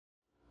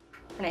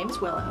Her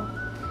name's Willow.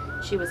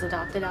 She was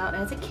adopted out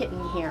as a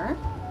kitten here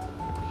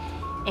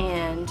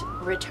and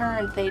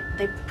returned.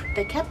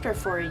 They kept her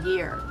for a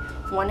year,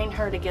 wanting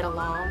her to get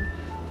along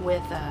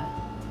with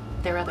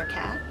their other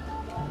cat,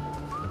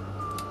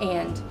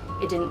 and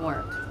it didn't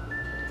work.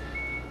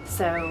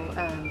 So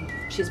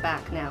she's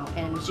back now,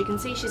 and as you can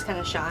see, she's kind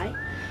of shy.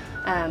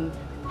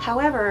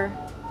 However,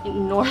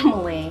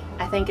 normally,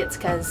 I think it's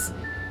because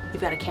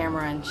you've got a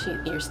camera and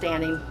you're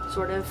standing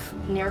sort of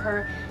near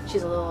her.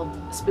 She's a little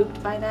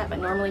spooked by that, but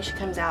normally she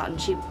comes out, and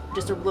she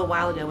just a little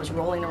while ago was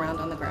rolling around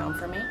on the ground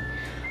for me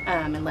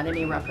and letting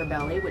me rub her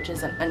belly, which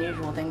is an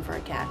unusual thing for a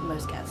cat.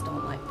 Most cats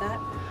don't like that.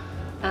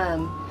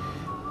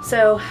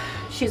 So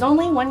she's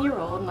only 1 year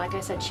old, and like I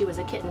said, she was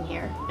a kitten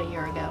here a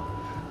year ago.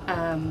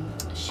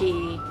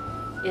 She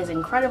is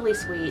incredibly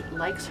sweet,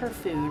 likes her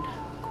food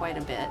quite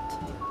a bit,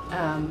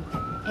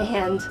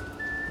 and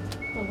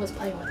I was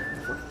playing with her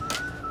before.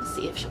 Let's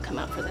see if she'll come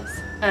out for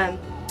this.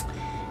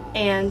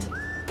 And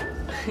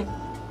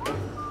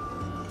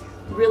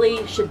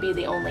really should be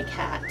the only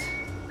cat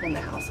in the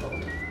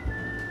household.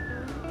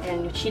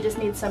 And she just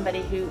needs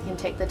somebody who can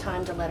take the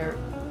time to let her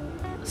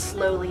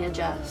slowly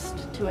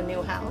adjust to a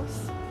new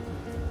house.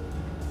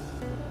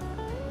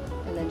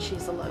 And then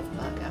she's a love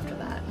bug after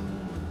that.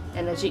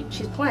 And then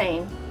she's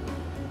playing,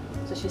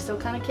 so she's still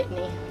kind of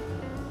kitteny,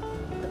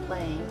 the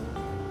playing.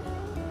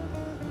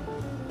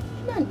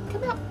 Come on,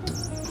 come out.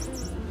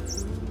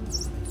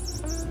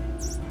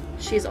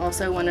 She's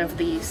also one of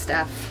the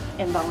staff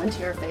and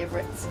volunteer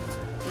favorites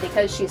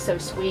because she's so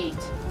sweet.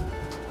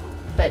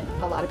 But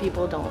a lot of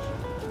people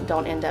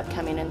don't end up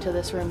coming into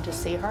this room to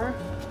see her.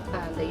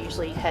 They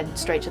usually head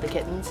straight to the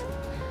kittens.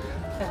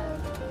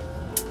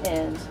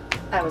 And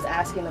I was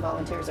asking the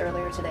volunteers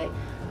earlier today,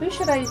 who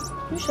should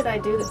I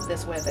do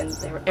this with? And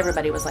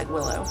everybody was like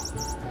Willow,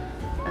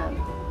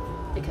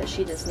 because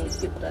she just needs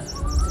people to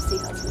see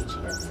how sweet she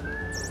is.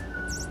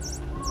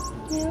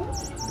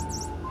 Yeah.